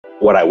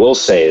what I will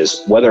say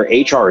is whether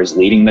HR is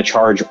leading the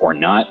charge or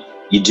not,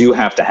 you do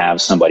have to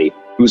have somebody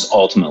who's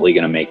ultimately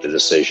going to make the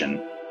decision,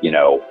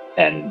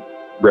 and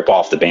rip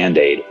off the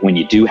Band-Aid when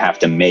you do have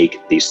to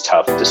make these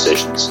tough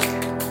decisions.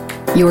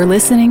 You're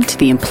listening to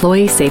the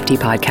Employee Safety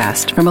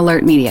Podcast from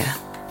Alert Media,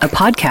 a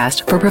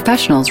podcast for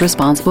professionals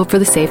responsible for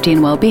the safety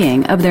and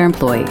well-being of their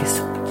employees.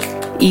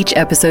 Each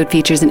episode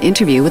features an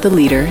interview with a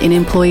leader in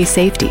employee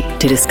safety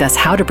to discuss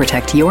how to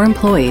protect your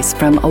employees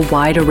from a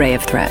wide array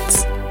of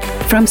threats,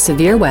 from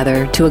severe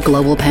weather to a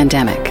global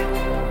pandemic.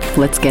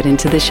 Let's get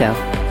into the show.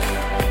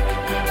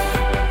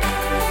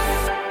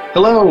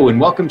 Hello, and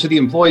welcome to the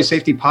Employee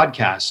Safety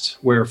Podcast,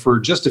 where for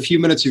just a few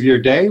minutes of your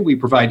day, we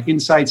provide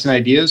insights and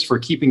ideas for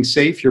keeping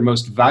safe your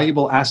most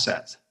valuable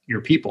asset,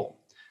 your people.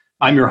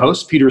 I'm your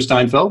host, Peter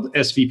Steinfeld,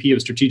 SVP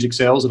of Strategic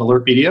Sales at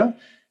Alert Media,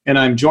 and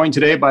I'm joined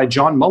today by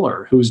John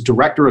Muller, who's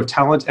Director of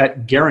Talent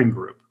at Gehring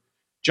Group.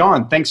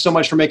 John, thanks so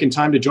much for making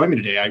time to join me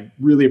today. I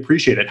really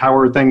appreciate it. How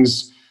are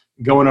things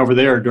going over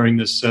there during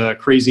this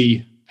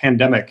crazy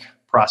pandemic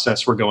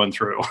process we're going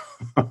through?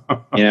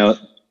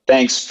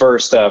 Thanks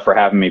first for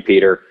having me,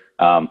 Peter.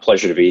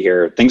 Pleasure to be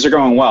here. Things are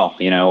going well,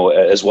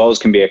 as well as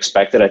can be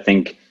expected. I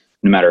think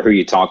no matter who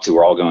you talk to,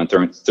 we're all going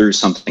through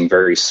something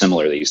very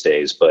similar these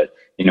days. But,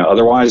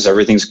 otherwise,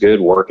 everything's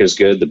good. Work is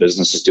good. The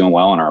business is doing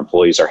well, and our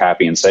employees are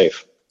happy and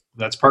safe.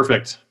 That's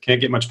perfect.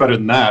 Can't get much better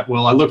than that.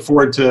 Well, I look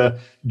forward to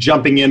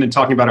jumping in and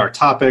talking about our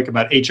topic,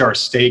 about HR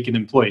stake and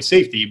employee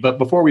safety. But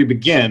before we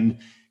begin,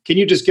 can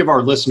you just give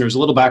our listeners a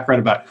little background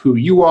about who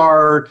you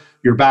are,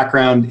 your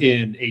background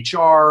in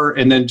HR,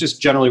 and then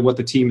just generally what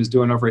the team is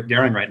doing over at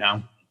Gehring right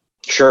now?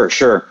 Sure.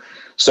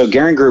 So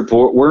Gehring Group,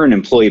 we're an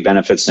employee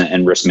benefits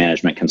and risk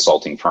management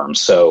consulting firm.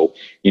 So,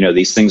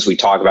 these things we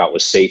talk about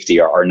with safety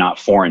are not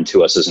foreign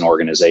to us as an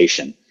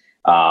organization.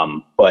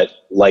 But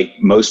like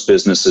most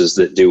businesses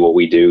that do what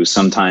we do,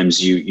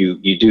 sometimes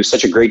you do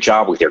such a great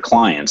job with your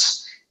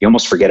clients, you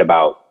almost forget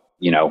about,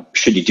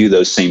 should you do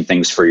those same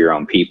things for your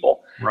own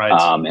people? Right.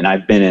 And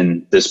I've been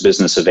in this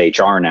business of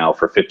HR now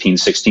for 15,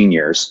 16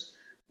 years.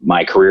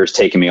 My career's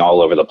taken me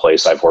all over the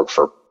place. I've worked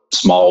for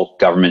small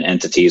government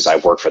entities.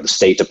 I've worked for the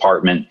State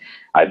Department.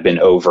 I've been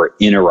over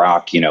in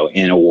Iraq, in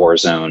a war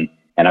zone,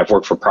 and I've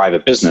worked for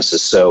private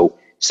businesses. So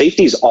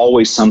safety is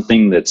always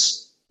something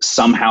that's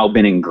somehow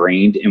been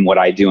ingrained in what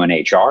I do in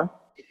HR.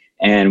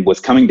 And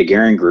with coming to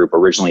Gehring Group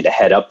originally to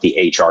head up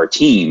the HR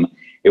team,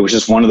 it was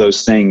just one of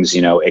those things,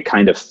 it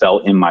kind of fell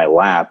in my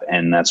lap.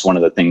 And that's one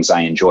of the things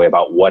I enjoy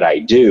about what I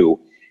do.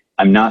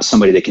 I'm not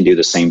somebody that can do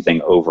the same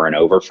thing over and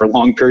over for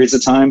long periods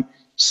of time.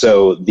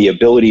 So the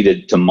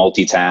ability to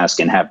multitask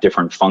and have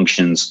different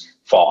functions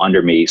fall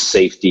under me,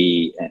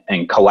 safety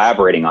and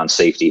collaborating on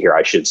safety here,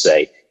 I should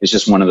say, is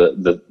just one of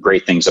the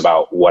great things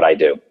about what I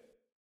do.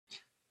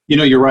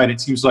 You're right.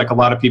 It seems like a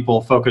lot of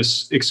people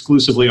focus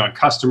exclusively on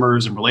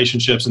customers and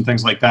relationships and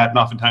things like that, and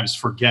oftentimes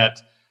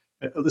forget.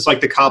 It's like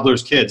the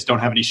cobbler's kids don't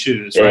have any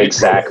shoes, right?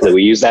 Exactly.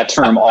 We use that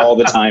term all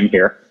the time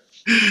here.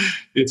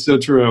 It's so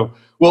true.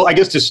 Well, I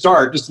guess to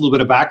start, just a little bit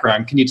of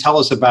background. Can you tell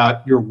us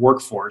about your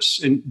workforce,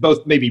 in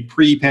both maybe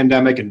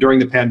pre-pandemic and during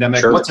the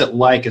pandemic? Sure. What's it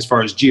like as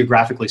far as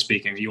geographically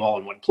speaking? Are you all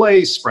in one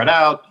place, spread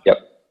out? Yep.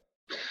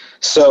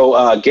 So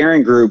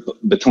Gehring Group,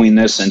 between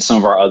this and some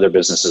of our other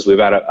businesses, we've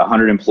got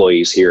 100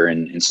 employees here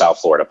in South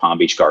Florida, Palm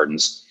Beach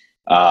Gardens.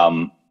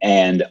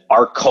 And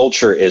our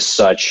culture is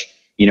such,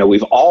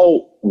 we've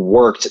all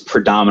worked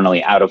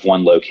predominantly out of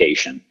one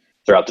location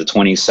throughout the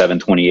 27,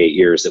 28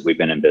 years that we've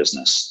been in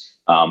business.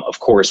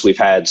 Of course, we've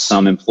had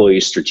some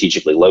employees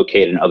strategically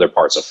located in other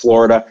parts of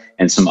Florida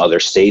and some other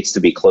states to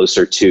be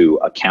closer to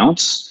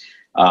accounts.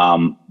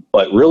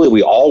 But really,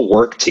 we all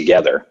work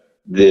together.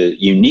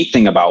 The unique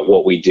thing about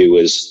what we do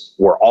is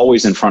we're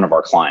always in front of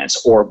our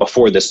clients, or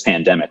before this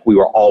pandemic, we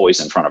were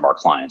always in front of our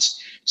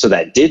clients. So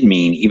that did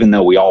mean, even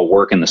though we all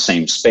work in the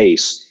same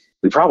space,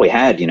 we probably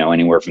had,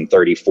 anywhere from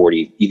 30,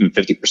 40, even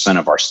 50%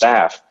 of our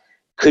staff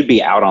could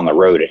be out on the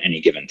road at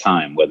any given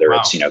time, whether Wow.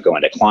 it's,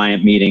 going to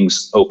client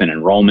meetings, open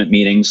enrollment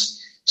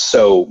meetings.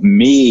 So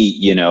me,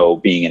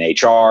 being in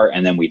HR,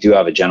 and then we do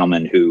have a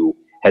gentleman who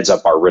heads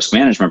up our risk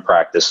management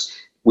practice.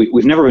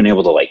 We've never been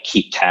able to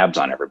keep tabs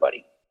on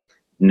everybody.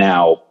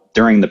 Now,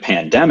 during the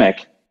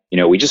pandemic,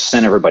 we just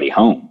sent everybody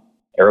home.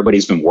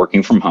 Everybody's been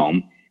working from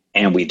home,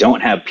 and we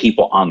don't have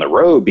people on the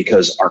road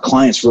because our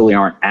clients really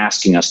aren't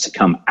asking us to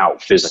come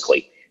out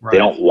physically. Right. They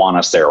don't want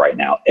us there right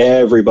now.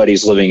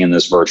 Everybody's living in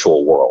this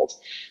virtual world.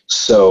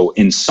 So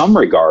in some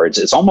regards,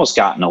 it's almost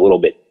gotten a little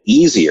bit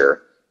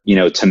easier,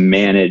 to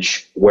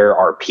manage where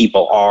our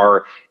people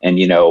are and,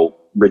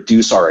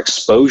 reduce our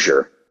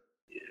exposure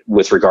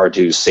with regard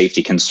to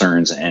safety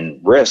concerns and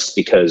risks,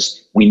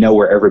 because we know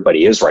where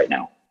everybody is right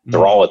now. Mm-hmm.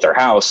 They're all at their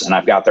house, and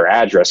I've got their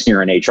address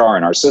here in HR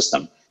in our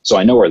system. So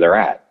I know where they're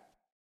at.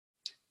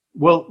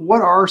 Well,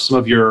 what are some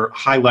of your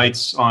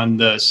highlights on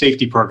the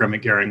safety program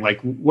at Gehring?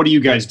 What do you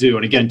guys do?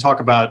 And again, talk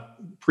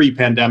about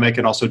pre-pandemic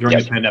and also during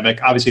the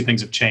pandemic. Obviously,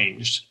 things have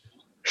changed.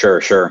 Sure.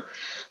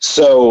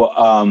 So,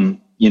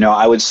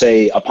 I would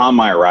say upon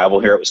my arrival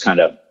here, it was kind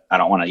of I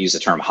don't want to use the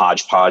term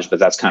hodgepodge, but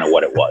that's kind of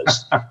what it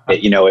was.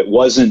 It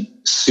wasn't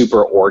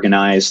super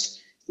organized.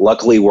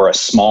 Luckily, we're a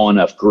small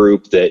enough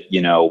group that,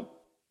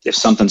 if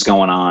something's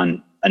going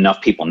on,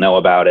 enough people know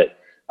about it.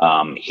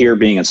 Here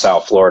being in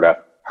South Florida,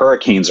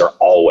 hurricanes are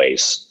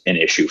always an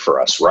issue for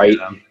us, right?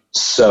 Yeah.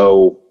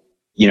 So,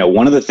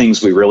 one of the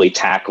things we really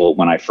tackled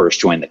when I first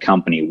joined the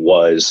company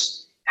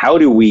was how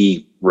do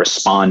we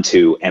respond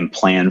to and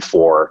plan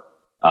for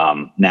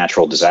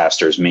natural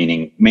disasters,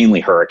 meaning mainly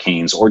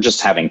hurricanes or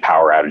just having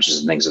power outages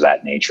and things of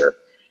that nature.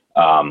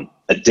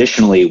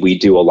 Additionally, we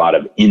do a lot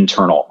of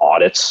internal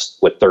audits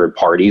with third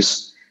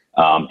parties,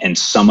 and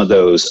some of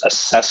those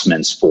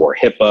assessments for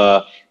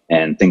HIPAA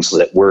and things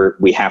that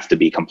we have to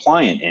be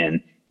compliant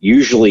in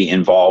usually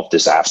involve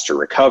disaster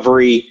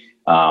recovery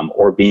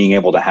or being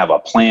able to have a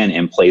plan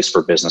in place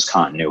for business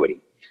continuity.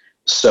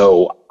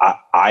 So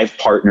I've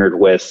partnered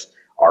with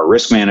our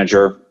risk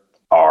manager,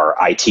 our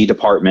IT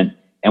department,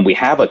 and we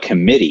have a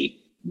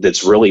committee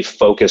that's really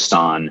focused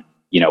on,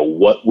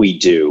 what we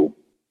do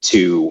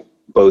to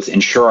both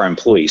ensure our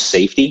employees'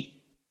 safety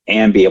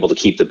and be able to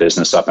keep the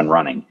business up and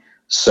running.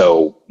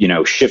 So,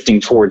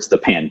 shifting towards the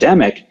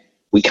pandemic,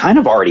 we kind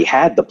of already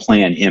had the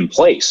plan in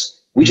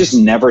place. We just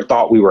never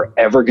thought we were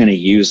ever going to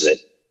use it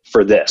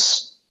for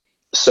this.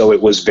 So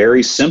it was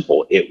very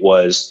simple.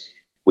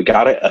 We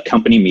got a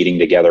company meeting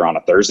together on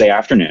a Thursday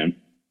afternoon,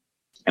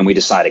 and we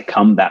decided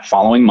come that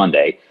following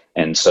Monday.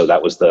 And so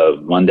that was the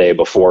Monday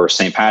before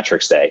St.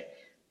 Patrick's Day.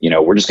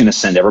 We're just going to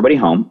send everybody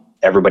home.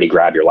 Everybody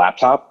grab your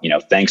laptop.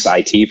 Thanks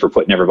IT for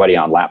putting everybody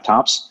on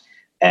laptops,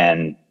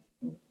 and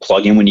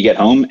plug in when you get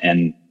home.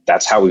 And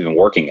that's how we've been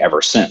working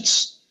ever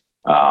since.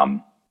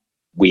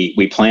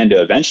 We plan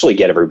to eventually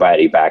get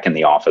everybody back in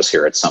the office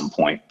here at some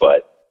point,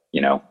 but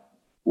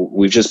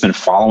we've just been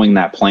following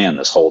that plan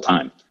this whole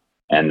time.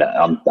 And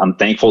I'm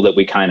thankful that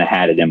we kind of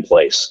had it in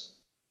place.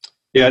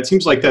 Yeah, it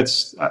seems like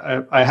that's,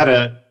 I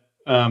had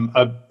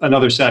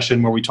another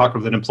session where we talked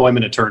with an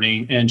employment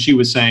attorney, and she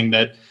was saying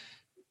that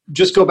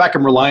just go back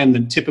and rely on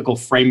the typical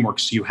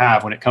frameworks you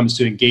have when it comes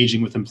to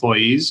engaging with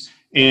employees,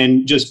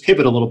 and just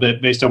pivot a little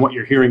bit based on what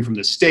you're hearing from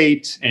the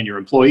state and your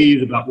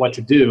employees about what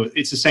to do.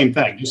 It's the same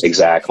thing. Just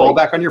exactly. Fall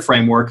back on your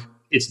framework.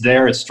 It's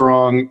there, it's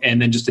strong,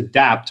 and then just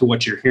adapt to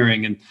what you're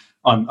hearing and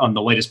on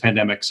the latest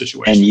pandemic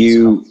situation. And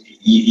you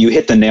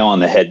hit the nail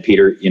on the head,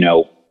 Peter.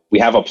 We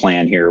have a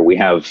plan here. We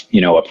have,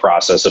 a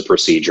process, a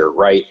procedure,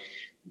 right?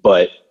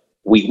 But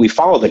we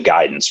follow the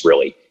guidance,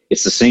 really.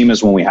 It's the same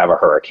as when we have a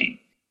hurricane.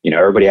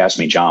 Everybody asks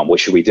me, John, what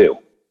should we do?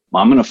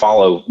 Well, I'm going to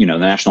follow, the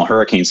National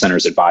Hurricane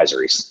Center's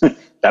advisories.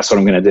 That's what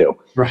I'm going to do.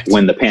 Right.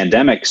 When the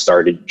pandemic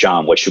started,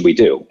 John, what should we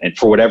do? And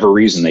for whatever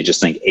reason, they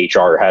just think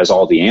HR has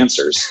all the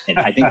answers. And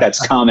I think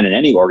that's common in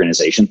any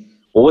organization.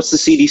 Well, what's the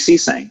CDC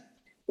saying?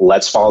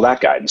 Let's follow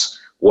that guidance.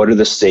 What are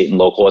the state and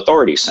local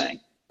authorities saying?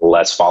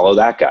 Let's follow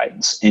that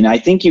guidance. And I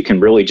think you can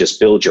really just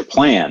build your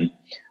plan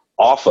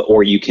off of,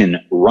 or you can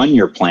run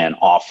your plan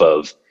off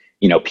of,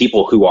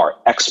 people who are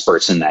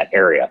experts in that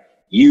area.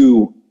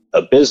 You,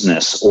 a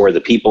business, or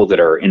the people that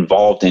are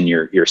involved in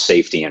your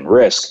safety and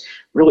risk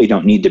really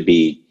don't need to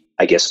be,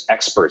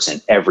 experts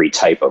in every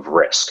type of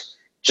risk.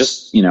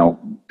 Just,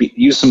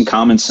 use some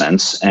common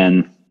sense.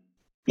 And,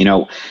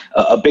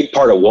 a big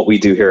part of what we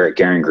do here at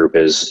Garing Group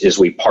is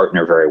we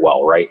partner very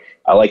well, right?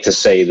 I like to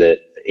say that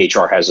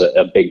HR has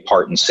a big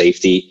part in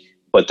safety,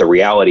 but the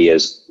reality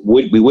is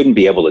we wouldn't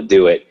be able to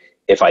do it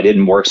if I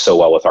didn't work so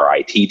well with our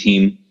IT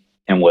team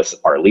and with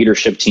our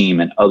leadership team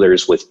and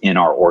others within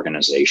our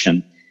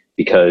organization,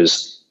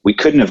 because we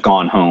couldn't have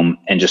gone home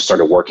and just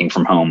started working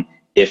from home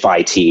if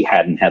IT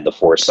hadn't had the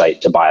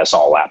foresight to buy us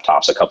all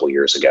laptops a couple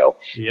years ago.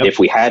 Yep. If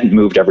we hadn't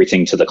moved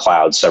everything to the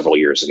cloud several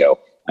years ago.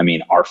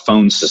 Our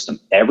phone system,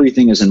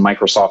 everything is in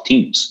Microsoft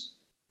Teams.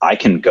 I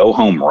can go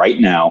home right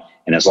now,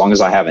 and as long as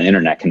I have an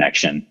internet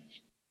connection,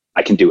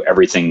 I can do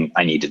everything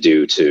I need to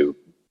do to,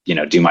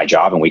 do my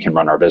job, and we can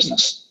run our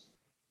business.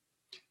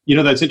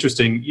 That's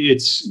interesting.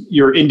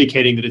 You're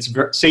indicating that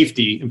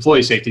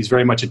employee safety is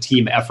very much a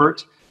team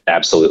effort.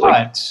 Absolutely.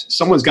 But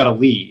someone's got to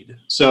lead.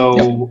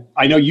 So yep.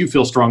 I know you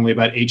feel strongly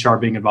about HR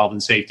being involved in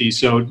safety.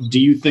 So do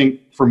you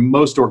think for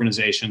most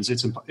organizations,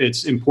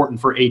 it's important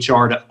for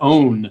HR to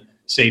own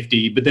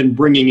safety, but then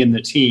bringing in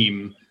the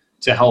team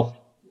to help,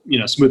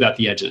 smooth out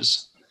the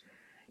edges?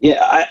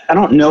 Yeah, I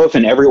don't know if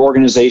in every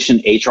organization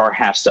HR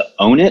has to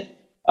own it.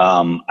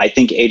 I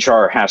think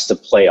HR has to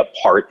play a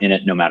part in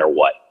it no matter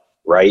what,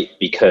 right?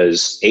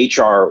 Because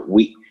HR,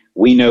 we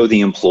know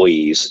the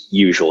employees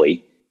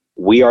usually.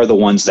 We are the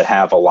ones that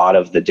have a lot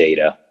of the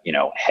data,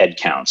 head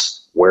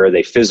counts. Where are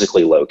they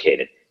physically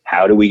located?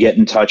 How do we get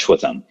in touch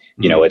with them?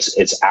 Mm-hmm.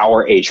 It's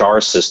our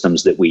HR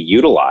systems that we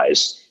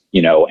utilize,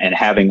 and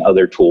having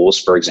other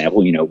tools. For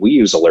example, we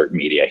use Alert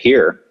Media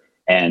here,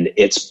 and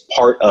it's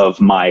part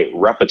of my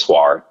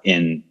repertoire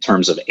in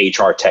terms of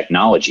HR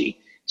technology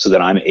so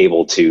that I'm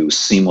able to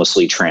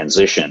seamlessly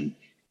transition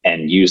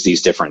and use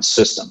these different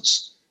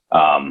systems.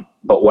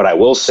 But what I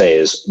will say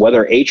is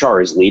whether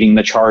HR is leading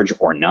the charge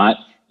or not,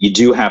 you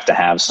do have to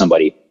have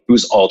somebody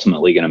who's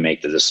ultimately going to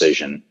make the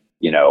decision,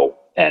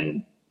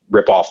 and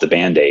rip off the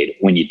Band-Aid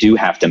when you do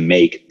have to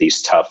make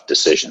these tough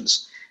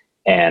decisions.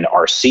 And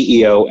our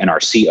CEO and our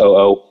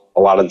COO, a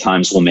lot of the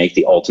times will make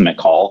the ultimate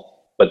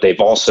call, but they've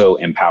also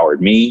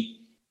empowered me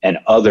and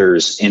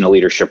others in a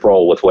leadership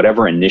role with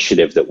whatever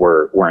initiative that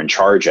we're in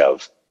charge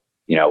of.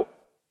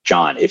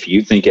 John, if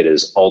you think it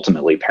is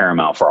ultimately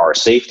paramount for our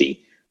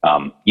safety,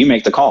 you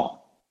make the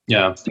call.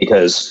 Yeah.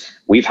 Because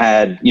we've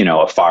had,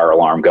 a fire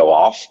alarm go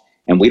off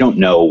and we don't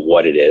know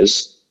what it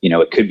is.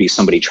 It could be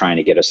somebody trying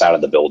to get us out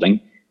of the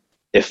building.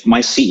 If my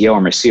CEO or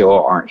my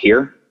COO aren't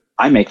here,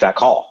 I make that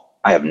call.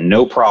 I have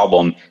no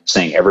problem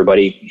saying,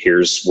 everybody,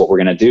 here's what we're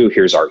going to do.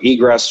 Here's our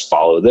egress.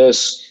 Follow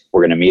this.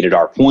 We're going to meet at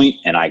our point.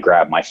 And I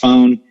grab my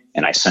phone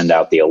and I send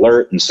out the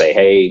alert and say,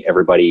 hey,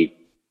 everybody,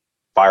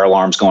 fire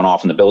alarm's going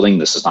off in the building.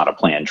 This is not a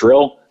planned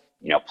drill.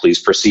 Please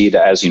proceed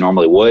as you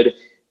normally would.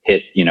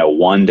 Hit,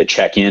 1 to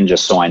check in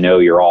just so I know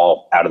you're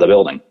all out of the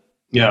building.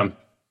 Yeah.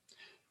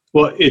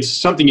 Well, it's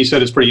something you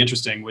said is pretty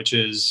interesting, which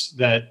is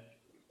that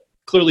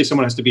clearly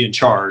someone has to be in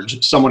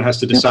charge. Someone has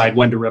to decide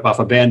when to rip off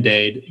a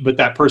Band-Aid, but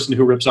that person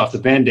who rips off the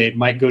Band-Aid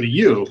might go to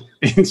you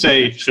and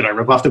say, should I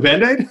rip off the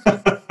Band-Aid?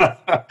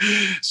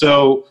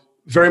 So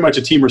very much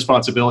a team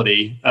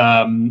responsibility.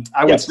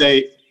 I would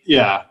say,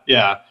 yeah.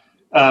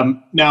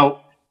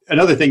 Now,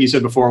 another thing you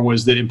said before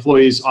was that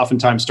employees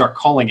oftentimes start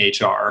calling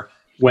HR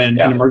when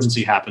an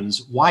emergency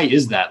happens. Why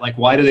is that? Like,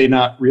 why do they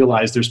not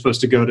realize they're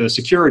supposed to go to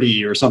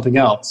security or something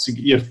else?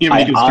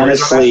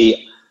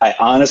 I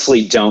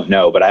honestly don't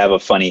know, but I have a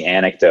funny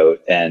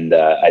anecdote, and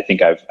I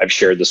think I've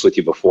shared this with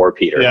you before,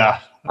 Peter. Yeah.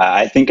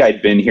 I think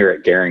I'd been here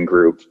at Garing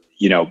Group,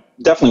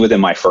 definitely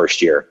within my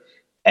first year,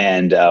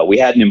 and we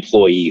had an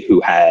employee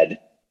who had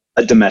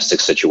a domestic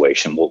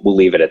situation. We'll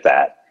leave it at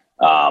that.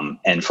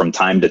 And from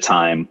time to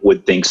time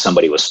would think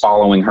somebody was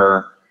following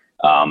her.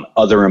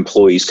 Other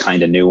employees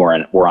kind of knew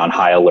were on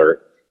high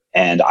alert.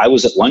 And I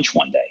was at lunch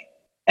one day,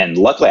 and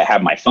luckily I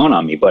had my phone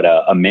on me, but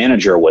a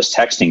manager was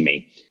texting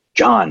me,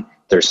 John,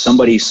 there's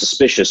somebody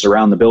suspicious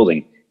around the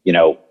building.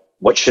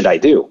 What should I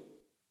do?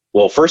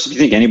 Well, first, if you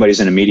think anybody's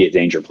in immediate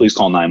danger, please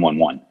call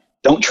 911.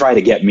 Don't try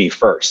to get me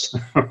first.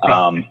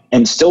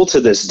 And still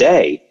to this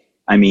day,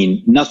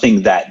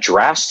 nothing that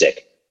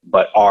drastic,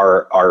 but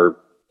our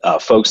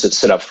folks that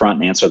sit up front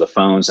and answer the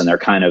phones, and they're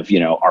kind of,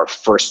 our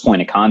first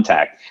point of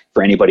contact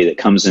for anybody that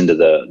comes into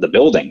the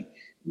building.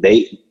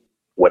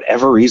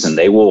 Whatever reason,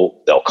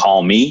 they'll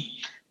call me.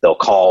 They'll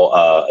call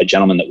a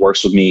gentleman that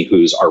works with me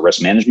who's our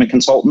risk management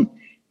consultant.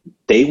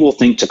 They will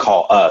think to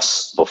call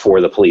us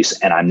before the police.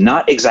 And I'm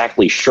not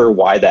exactly sure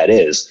why that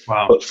is,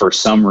 but for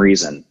some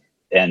reason,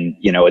 and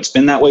it's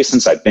been that way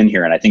since I've been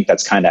here. And I think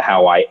that's kind of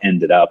how I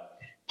ended up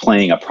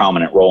playing a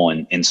prominent role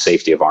in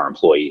safety of our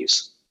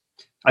employees.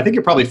 I think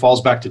it probably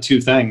falls back to two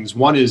things.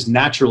 One is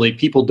naturally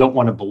people don't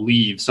want to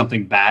believe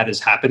something bad is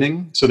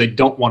happening, so they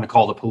don't want to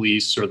call the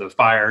police or the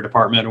fire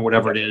department or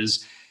whatever it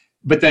is.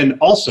 But then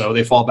also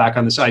they fall back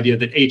on this idea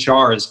that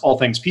HR is all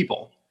things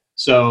people.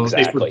 So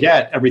They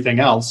forget everything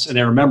else and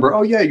they remember,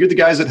 oh yeah, you're the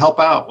guys that help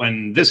out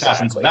when this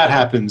happens and that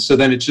happens. So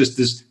then it's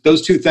just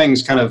those two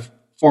things kind of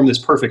form this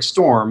perfect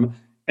storm,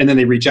 and then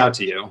they reach out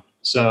to you.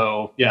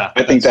 So yeah.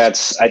 I think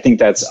that's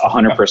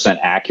 100%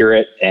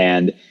 accurate.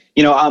 And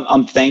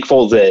I'm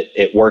thankful that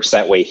it works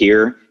that way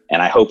here,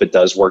 and I hope it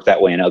does work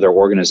that way in other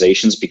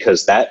organizations,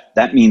 because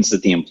that means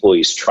that the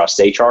employees trust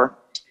HR.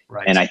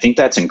 Right. And I think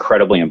that's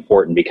incredibly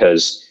important,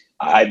 because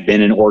I've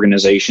been in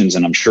organizations,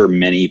 and I'm sure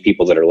many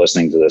people that are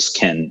listening to this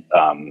can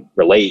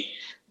relate,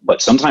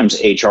 but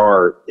sometimes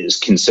HR is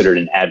considered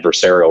an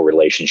adversarial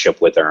relationship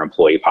with our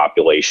employee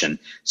population.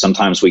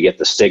 Sometimes we get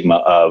the stigma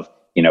of,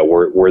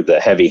 we're the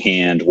heavy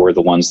hand, we're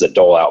the ones that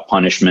dole out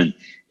punishment.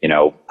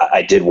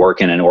 I did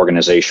work in an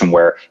organization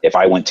where if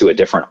I went to a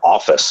different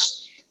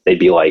office, they'd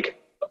be like,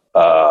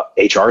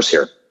 HR's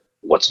here.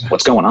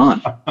 What's going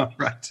on?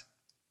 Right.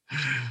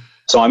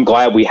 So I'm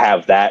glad we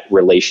have that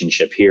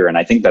relationship here. And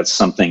I think that's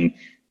something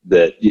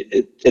that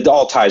it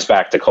all ties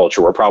back to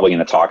culture. We're probably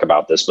going to talk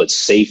about this, but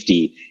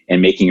safety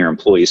and making your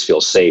employees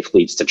feel safe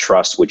leads to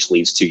trust, which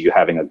leads to you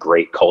having a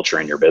great culture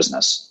in your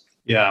business.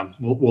 Yeah,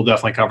 we'll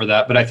definitely cover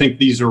that. But I think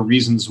these are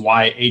reasons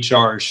why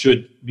HR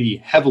should be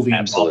heavily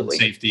involved in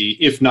safety,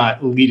 if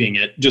not leading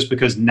it, just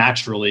because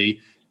naturally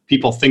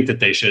people think that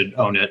they should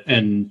own it.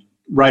 And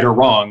right or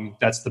wrong,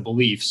 that's the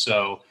belief.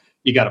 So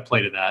you got to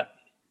play to that.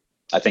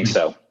 I think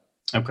so.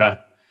 Okay.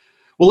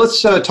 Well,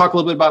 let's talk a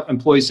little bit about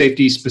employee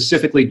safety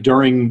specifically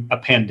during a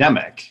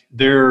pandemic.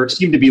 There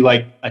seem to be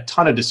like a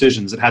ton of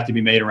decisions that have to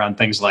be made around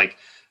things like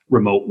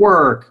remote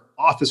work,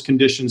 office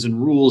conditions and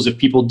rules if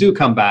people do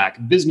come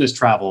back, business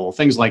travel,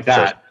 things like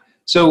that. Sure.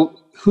 So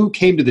who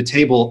came to the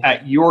table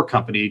at your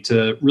company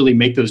to really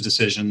make those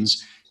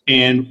decisions?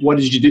 And what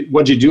did you do?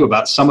 What did you do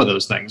about some of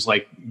those things,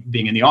 like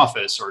being in the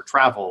office or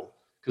travel?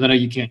 Because I know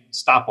you can't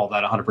stop all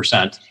that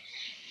 100%.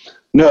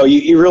 No,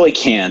 you really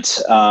can't.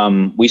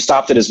 We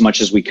stopped it as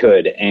much as we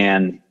could.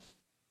 And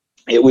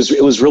it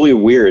was really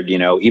weird,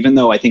 even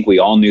though I think we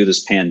all knew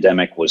this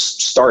pandemic was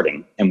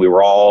starting and we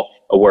were all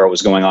aware it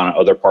was going on in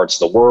other parts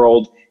of the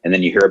world. And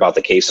then you hear about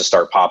the cases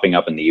start popping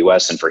up in the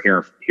US, and for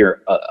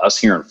us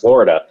here in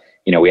Florida,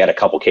 we had a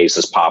couple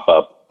cases pop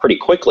up pretty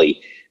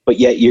quickly, but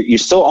yet you're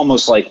still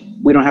almost like,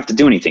 we don't have to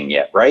do anything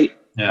yet, right?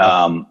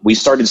 Yeah. We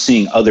started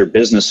seeing other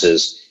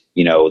businesses,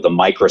 the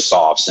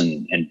Microsofts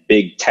and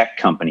big tech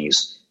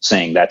companies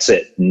saying, that's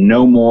it,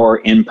 no more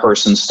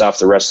in-person stuff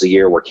the rest of the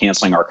year. We're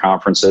canceling our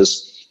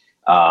conferences.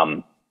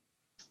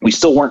 We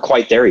still weren't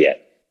quite there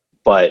yet,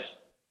 but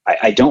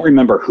I don't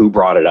remember who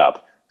brought it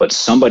up, but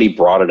somebody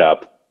brought it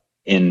up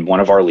in one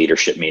of our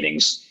leadership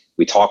meetings.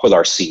 We talked with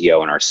our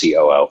CEO and our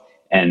COO,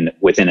 and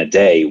within a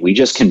day, we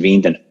just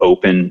convened an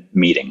open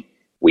meeting.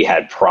 We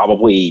had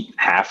probably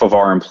half of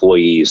our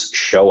employees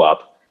show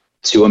up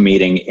to a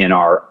meeting in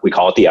we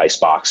call it the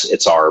Icebox.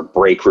 It's our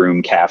break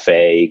room,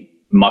 cafe,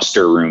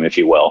 muster room, if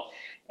you will.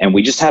 And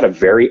we just had a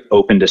very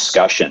open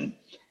discussion.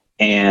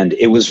 And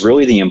it was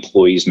really the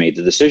employees made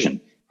the decision.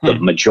 The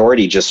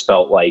majority just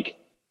felt like,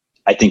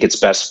 I think it's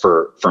best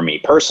for me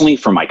personally,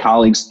 for my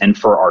colleagues, and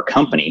for our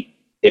company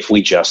if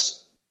we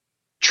just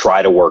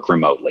try to work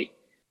remotely.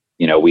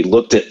 We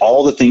looked at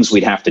all the things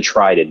we'd have to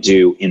try to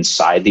do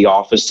inside the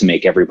office to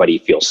make everybody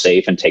feel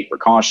safe and take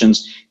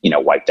precautions,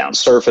 wipe down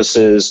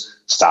surfaces,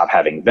 stop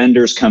having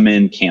vendors come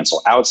in,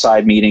 cancel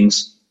outside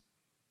meetings.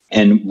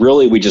 And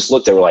really, we just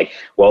looked at, we're like,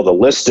 well, the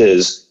list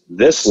is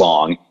this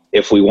long.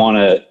 If we want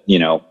to,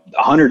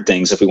 100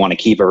 things, if we want to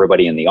keep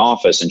everybody in the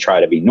office and try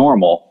to be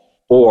normal,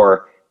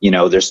 or,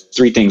 there's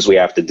 3 things we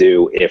have to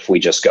do if we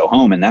just go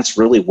home. And that's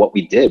really what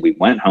we did. We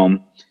went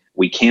home,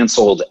 we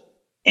canceled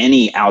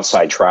any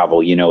outside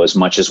travel, as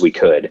much as we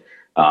could.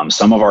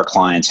 Some of our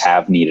clients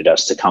have needed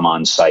us to come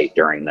on site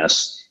during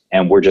this,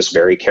 and we're just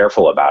very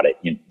careful about it.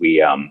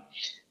 We,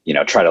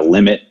 try to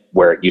limit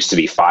where it used to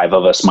be 5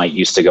 of us might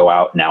used to go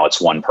out. Now it's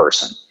 1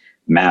 person.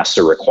 Masks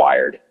are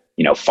required,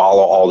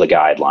 follow all the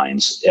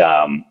guidelines.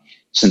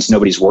 Since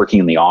nobody's working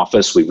in the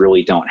office, we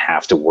really don't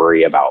have to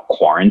worry about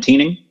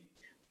quarantining,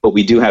 but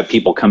we do have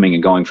people coming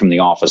and going from the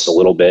office a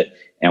little bit.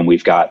 And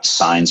we've got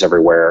signs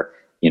everywhere.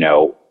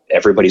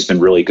 Everybody's been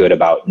really good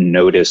about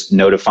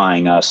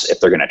notifying us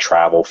if they're going to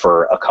travel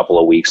for a couple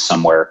of weeks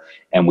somewhere.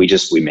 And we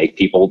make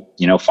people,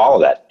 follow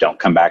that. Don't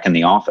come back in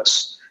the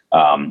office.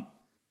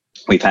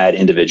 We've had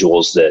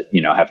individuals that,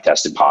 have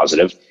tested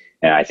positive.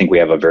 And I think we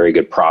have a very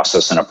good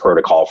process and a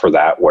protocol for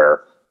that,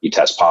 where you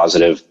test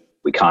positive,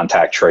 we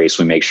contact trace,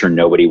 we make sure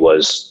nobody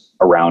was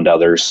around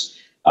others.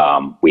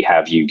 We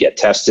have you get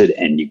tested,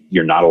 and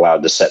you're not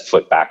allowed to set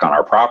foot back on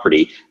our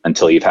property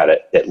until you've had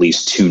at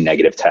least 2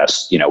 negative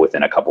tests,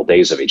 within a couple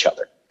days of each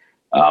other.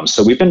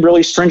 So we've been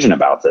really stringent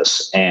about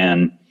this.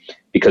 And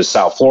because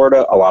South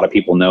Florida, a lot of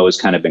people know, has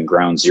kind of been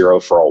ground zero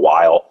for a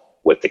while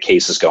with the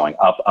cases going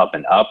up,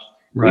 and up.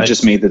 Right. We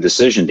just made the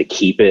decision to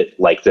keep it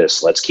like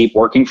this. Let's keep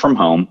working from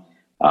home.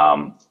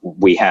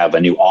 We have a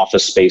new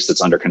office space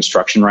that's under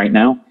construction right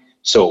now,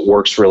 so it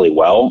works really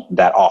well.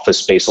 That office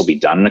space will be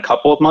done in a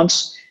couple of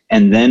months.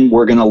 And then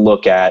we're going to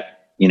look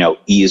at,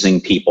 easing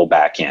people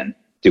back in.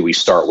 Do we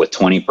start with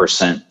 20%,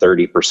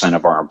 30%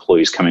 of our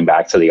employees coming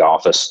back to the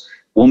office?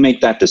 We'll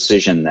make that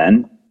decision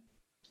then.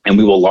 And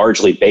we will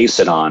largely base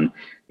it on,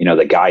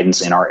 the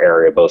guidance in our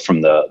area, both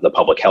from the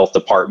public health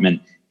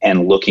department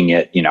and looking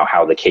at,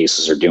 how the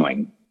cases are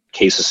doing.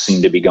 Cases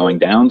seem to be going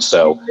down.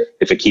 So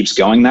if it keeps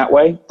going that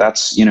way,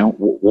 that's,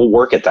 we'll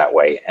work it that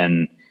way.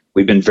 And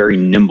we've been very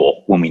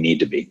nimble when we need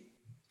to be.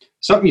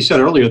 Something you said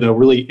earlier, though,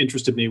 really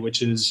interested me,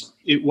 which is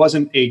it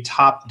wasn't a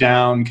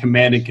top-down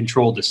command and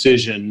control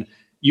decision.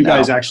 You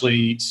guys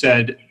actually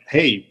said,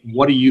 hey,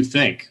 what do you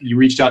think? You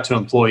reached out to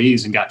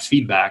employees and got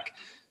feedback.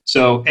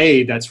 So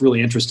A, that's really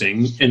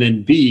interesting. And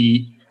then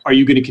B, are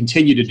you going to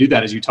continue to do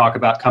that as you talk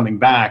about coming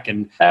back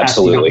and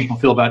Absolutely. asking how people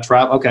feel about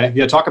travel? Okay.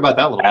 Yeah. Talk about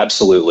that a little bit.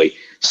 Absolutely.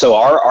 So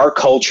our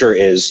culture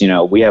is,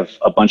 we have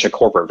a bunch of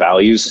corporate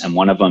values, and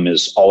one of them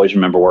is always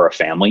remember we're a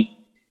family.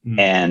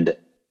 And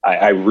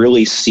I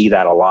really see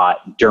that a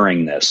lot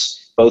during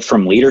this, both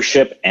from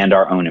leadership and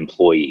our own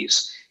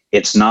employees.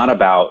 It's not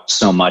about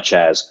so much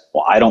as,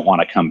 well, I don't want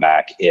to come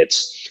back.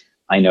 It's,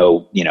 I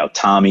know,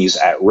 Tommy's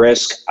at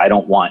risk. I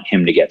don't want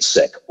him to get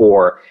sick.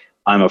 Or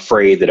I'm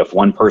afraid that if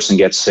one person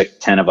gets sick,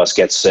 10 of us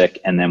get sick,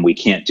 and then we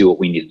can't do what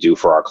we need to do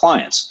for our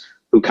clients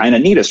who kind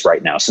of need us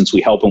right now, since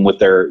we help them with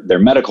their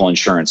medical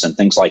insurance and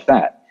things like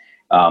that.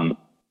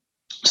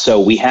 So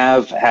we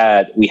have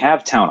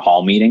town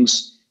hall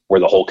meetings where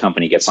the whole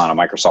company gets on a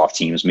Microsoft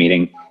Teams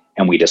meeting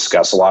and we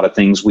discuss a lot of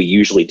things. We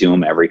usually do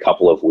them every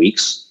couple of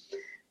weeks.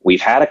 We've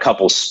had a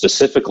couple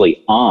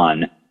specifically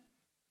on,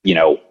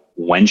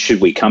 when should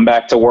we come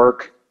back to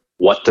work?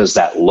 What does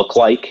that look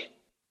like?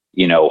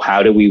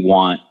 How do we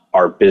want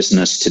our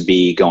business to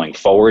be going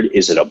forward?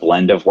 Is it a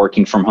blend of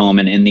working from home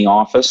and in the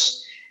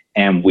office?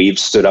 And we've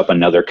stood up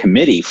another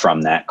committee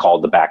from that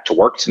called the Back to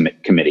Work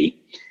Committee.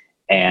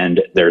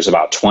 And there's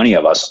about 20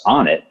 of us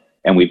on it.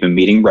 And we've been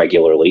meeting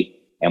regularly.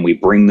 And we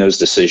bring those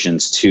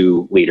decisions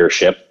to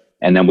leadership,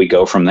 and then we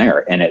go from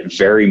there. And it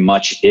very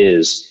much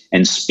is,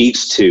 and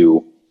speaks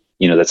to,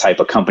 the type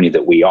of company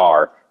that we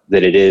are,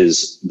 that it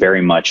is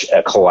very much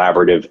a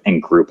collaborative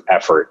and group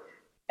effort.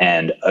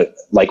 And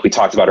like we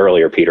talked about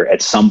earlier, Peter,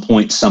 at some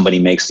point, somebody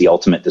makes the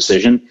ultimate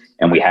decision,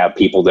 and we have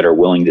people that are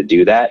willing to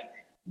do that.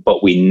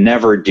 but we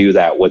never do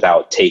that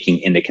without taking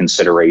into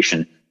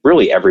consideration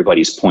really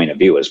everybody's point of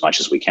view as much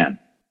as we can.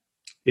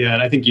 Yeah,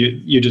 and I think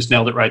you just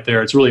nailed it right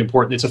there. It's really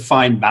important. It's a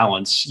fine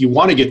balance. You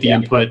want to get the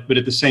input, but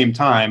at the same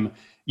time,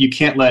 you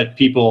can't let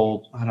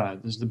people, I don't know,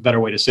 this is the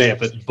better way to say it,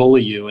 but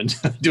bully you and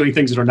doing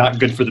things that are not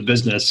good for the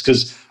business,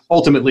 because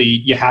ultimately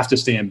you have to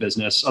stay in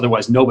business.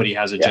 Otherwise, nobody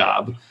has a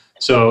job.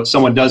 So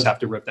someone does have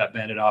to rip that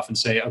Band-Aid off and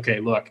say,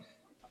 okay, look,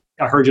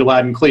 I heard you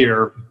loud and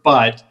clear,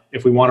 but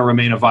if we want to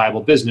remain a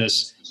viable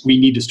business, we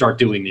need to start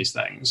doing these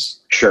things.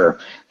 Sure.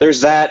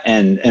 There's that.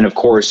 And of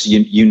course,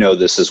 you know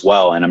this as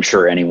well. And I'm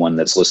sure anyone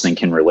that's listening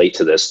can relate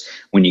to this.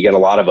 When you get a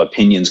lot of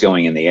opinions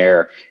going in the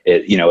air,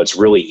 it's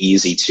really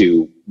easy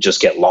to just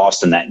get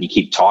lost in that, and you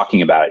keep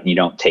talking about it and you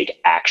don't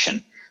take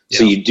action. Yeah.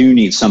 So you do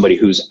need somebody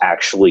who's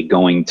actually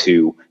going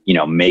to,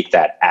 make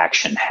that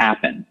action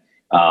happen.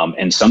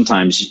 And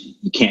sometimes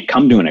you can't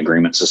come to an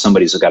agreement. So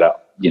somebody's got to,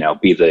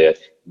 be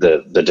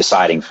the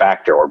deciding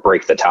factor or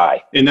break the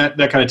tie. And that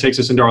kind of takes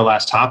us into our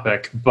last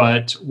topic.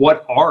 But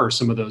what are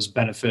some of those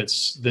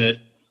benefits that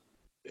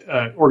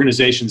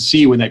organizations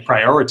see when they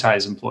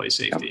prioritize employee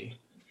safety?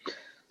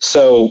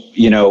 So,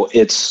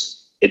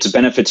 it's a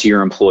benefit to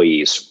your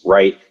employees,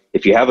 right?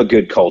 If you have a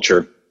good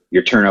culture,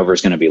 your turnover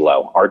is going to be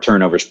low. Our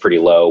turnover is pretty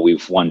low.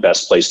 We've won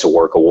Best Place to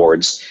Work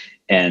awards.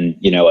 And,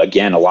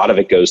 again, a lot of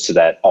it goes to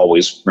that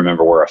always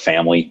remember we're a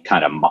family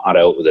kind of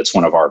motto. That's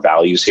one of our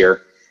values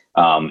here.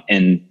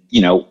 And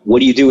what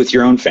do you do with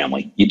your own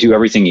family? You do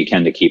everything you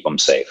can to keep them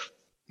safe.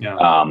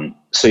 Yeah.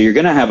 So you're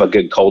going to have a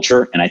good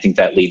culture. And I think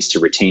that leads to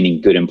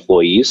retaining good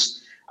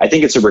employees. I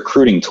think it's a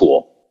recruiting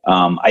tool.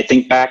 I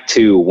think back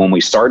to when we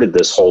started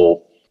this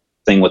whole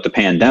thing with the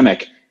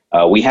pandemic,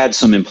 we had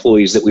some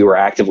employees that we were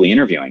actively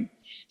interviewing,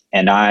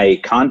 and I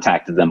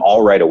contacted them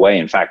all right away.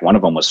 In fact, one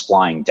of them was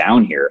flying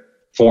down here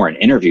for an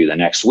interview the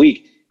next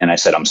week. And I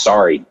said, I'm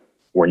sorry,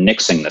 we're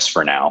nixing this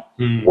for now.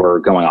 We're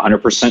going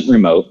 100%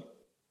 remote.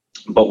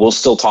 But we'll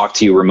still talk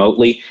to you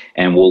remotely,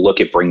 and we'll look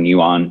at bringing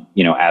you on,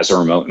 as a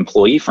remote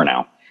employee for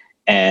now.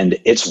 And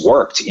it's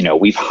worked.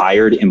 We've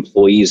hired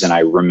employees, and I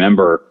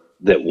remember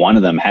that one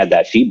of them had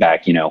that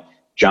feedback,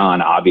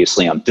 John,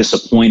 obviously I'm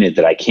disappointed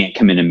that I can't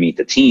come in and meet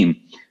the team,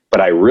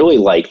 but I really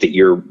like that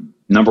your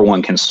number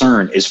one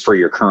concern is for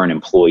your current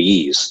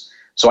employees.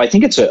 So I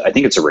think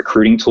it's a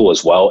recruiting tool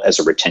as well as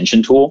a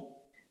retention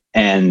tool.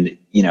 And,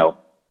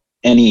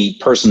 any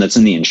person that's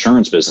in the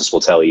insurance business will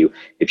tell you,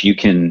 if you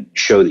can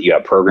show that you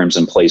have programs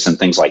in place and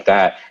things like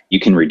that, you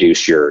can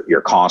reduce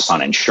your costs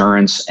on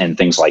insurance and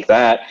things like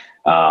that.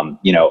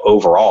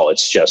 Overall,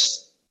 it's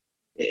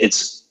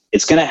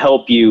going to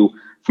help you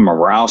from a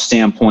morale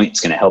standpoint.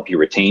 It's going to help you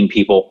retain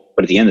people,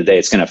 but at the end of the day,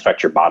 it's going to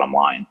affect your bottom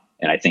line,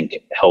 and I think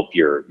help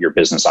your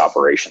business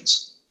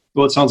operations.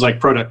 Well, it sounds like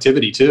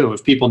productivity too.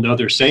 If people know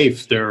they're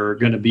safe, they're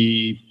going to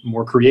be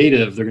more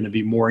creative. They're going to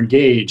be more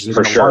engaged. They're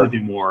going to want to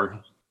do more.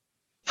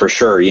 For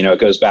sure. It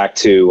goes back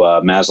to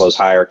Maslow's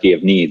hierarchy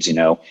of needs.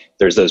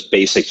 There's those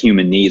basic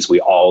human needs we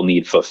all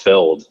need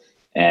fulfilled.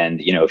 And,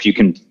 if you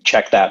can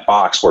check that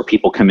box where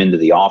people come into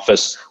the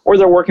office or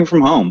they're working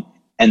from home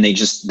and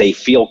they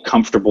feel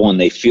comfortable and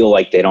they feel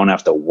like they don't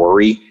have to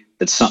worry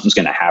that something's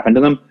going to happen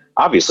to them.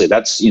 Obviously,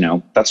 that's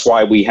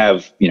why we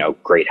have,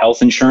 great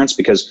health insurance,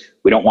 because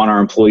we don't want our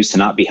employees to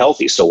not be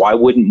healthy. So why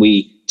wouldn't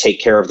we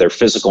take care of their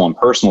physical and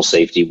personal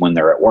safety when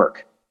they're at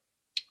work?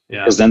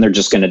 Yeah. Because then they're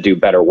just going to do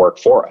better work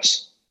for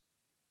us.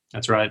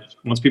 That's right.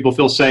 Once people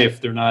feel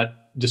safe, they're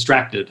not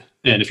distracted.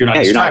 And if you're not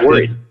distracted, you're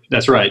not worried.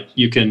 That's right.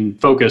 You can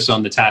focus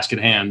on the task at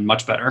hand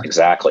much better.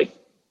 Exactly.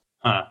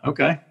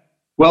 Okay.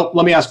 Well,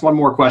 let me ask one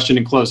more question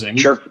in closing.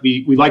 Sure.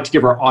 We like to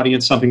give our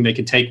audience something they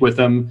can take with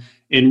them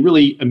and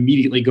really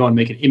immediately go and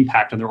make an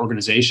impact on their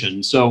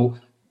organization. So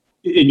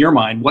in your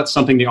mind, what's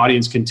something the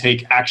audience can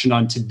take action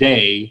on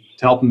today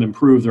to help them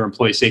improve their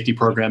employee safety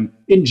program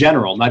in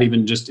general, not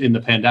even just in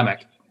the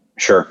pandemic?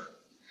 Sure.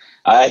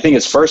 I think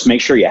it's first,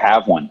 make sure you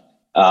have one.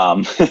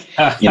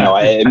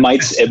 It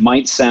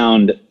might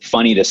sound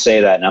funny to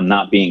say that, and I'm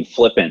not being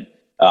flippant,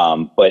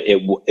 but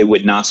it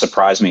would not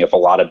surprise me if a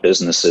lot of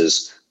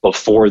businesses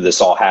before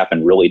this all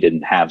happened really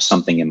didn't have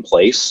something in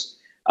place.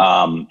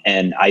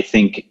 And I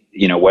think,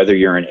 whether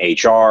you're in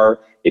HR,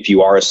 if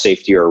you are a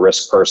safety or a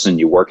risk person,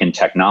 you work in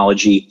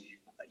technology,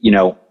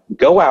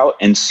 go out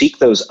and seek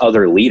those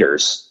other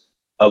leaders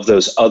of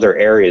those other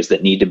areas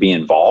that need to be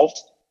involved.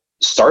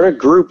 Start a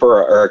group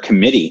or a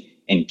committee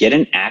and get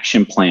an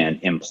action plan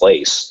in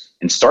place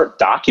and start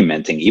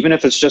documenting, even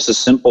if it's just as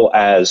simple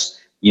as,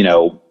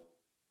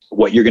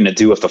 what you're going to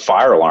do if the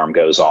fire alarm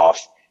goes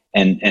off,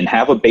 and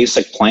have a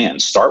basic plan.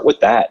 Start with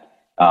that.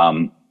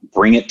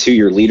 Bring it to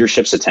your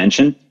leadership's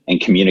attention and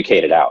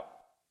communicate it out.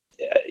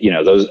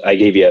 I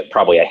gave you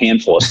probably a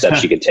handful of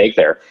steps you could take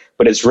there,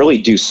 but it's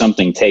really do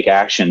something, take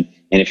action.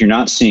 And if you're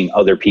not seeing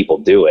other people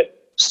do it,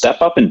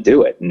 step up and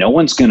do it. I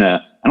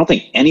don't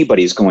think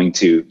anybody's going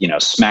to,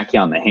 smack you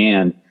on the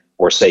hand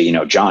or say,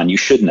 John, you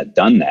shouldn't have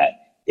done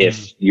that,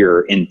 if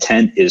your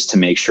intent is to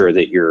make sure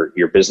that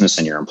your business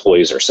and your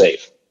employees are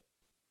safe.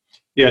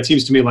 Yeah, it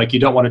seems to me like you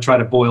don't want to try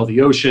to boil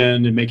the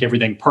ocean and make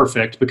everything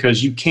perfect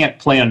because you can't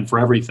plan for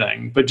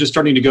everything. But just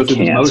starting to go through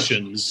the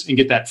motions and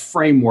get that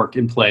framework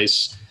in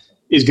place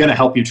is going to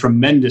help you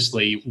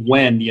tremendously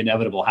when the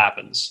inevitable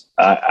happens.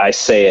 I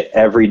say it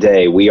every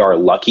day. We are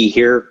lucky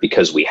here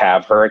because we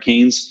have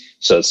hurricanes.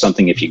 So it's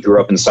something, if you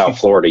grew up in South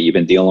Florida, you've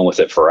been dealing with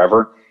it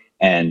forever.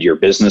 And your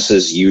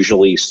businesses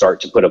usually start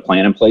to put a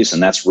plan in place.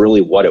 And that's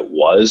really what it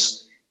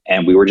was.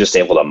 And we were just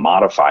able to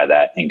modify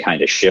that and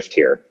kind of shift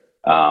here.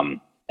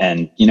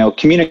 And,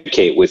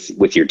 communicate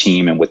with your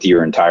team and with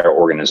your entire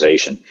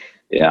organization.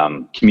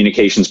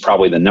 Communication is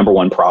probably the number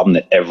one problem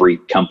that every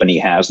company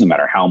has, no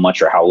matter how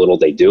much or how little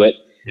they do it.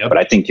 Yep. But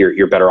I think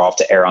you're better off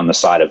to err on the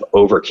side of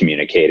over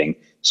communicating.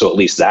 So at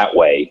least that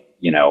way,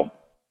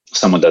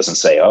 someone doesn't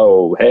say,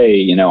 oh,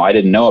 hey, I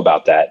didn't know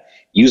about that.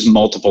 Use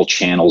multiple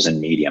channels and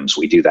mediums.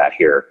 We do that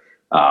here.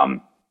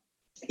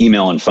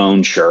 Email and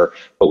phone, sure,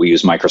 but we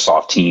use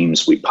Microsoft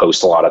Teams. We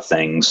post a lot of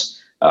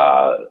things.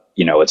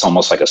 It's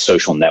almost like a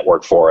social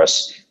network for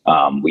us.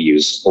 We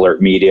use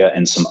Alert Media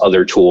and some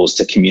other tools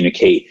to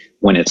communicate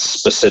when it's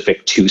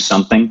specific to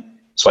something.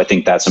 So I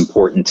think that's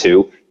important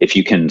too. If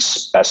you can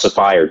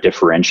specify or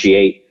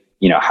differentiate,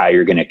 how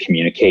you're going to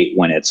communicate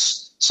when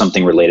it's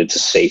something related to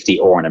safety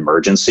or an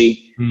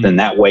emergency, then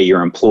that way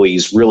your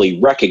employees really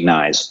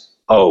recognize,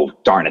 oh,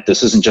 darn it,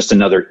 this isn't just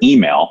another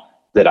email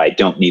that I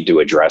don't need to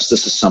address.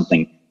 This is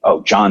something,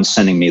 oh, John's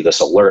sending me this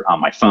alert on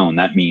my phone.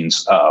 That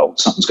means, oh,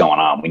 something's going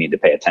on. We need to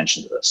pay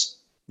attention to this.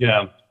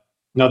 Yeah,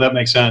 no, that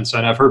makes sense.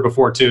 And I've heard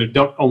before too,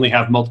 don't only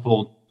have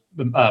multiple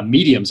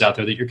mediums out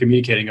there that you're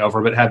communicating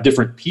over, but have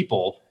different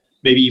people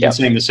maybe even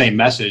saying the same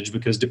message,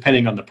 because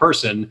depending on the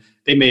person,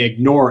 they may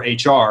ignore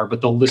HR, but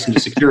they'll listen to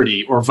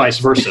security or vice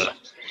versa.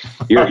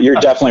 You're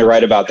definitely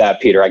right about that,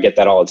 Peter. I get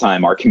that all the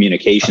time. Our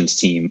communications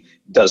team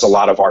does a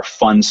lot of our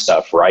fun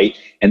stuff, right?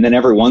 And then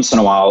every once in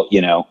a while,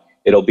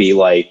 it'll be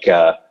like,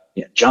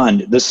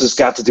 John, this has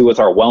got to do with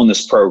our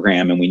wellness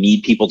program and we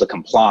need people to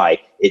comply.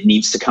 It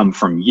needs to come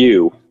from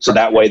you. So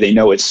that way they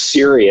know it's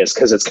serious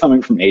because it's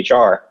coming from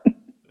HR.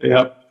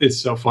 Yep. It's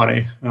so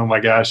funny. Oh my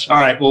gosh. All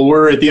right. Well,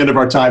 we're at the end of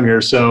our time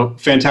here. So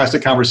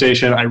fantastic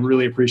conversation. I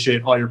really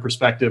appreciate all your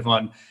perspective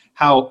on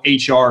how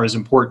HR is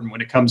important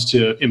when it comes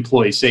to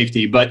employee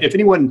safety. But if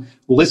anyone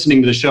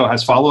listening to the show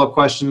has follow-up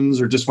questions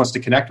or just wants to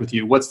connect with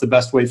you, what's the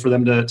best way for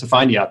them to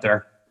find you out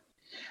there?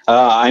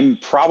 I'm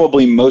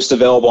probably most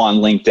available on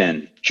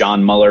LinkedIn.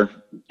 John Muller,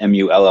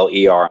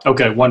 Muller.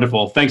 Okay,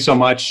 wonderful. Thanks so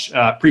much.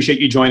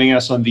 Appreciate you joining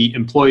us on the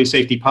Employee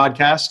Safety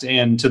Podcast.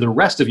 And to the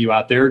rest of you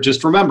out there,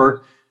 just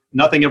remember,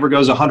 nothing ever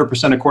goes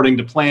 100% according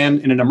to plan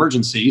in an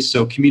emergency,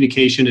 so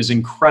communication is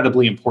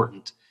incredibly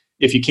important.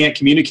 If you can't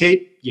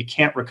communicate, you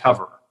can't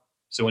recover.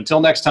 So until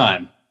next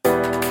time.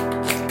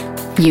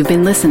 You've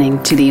been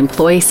listening to the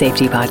Employee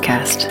Safety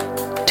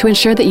Podcast. To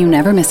ensure that you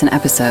never miss an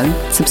episode,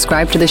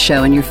 subscribe to the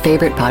show in your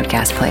favorite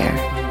podcast player.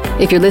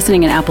 If you're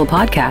listening in Apple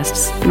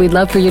Podcasts, we'd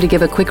love for you to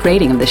give a quick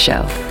rating of the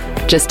show.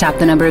 Just tap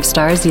the number of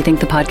stars you think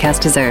the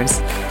podcast deserves.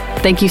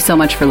 Thank you so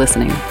much for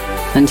listening.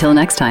 Until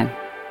next time.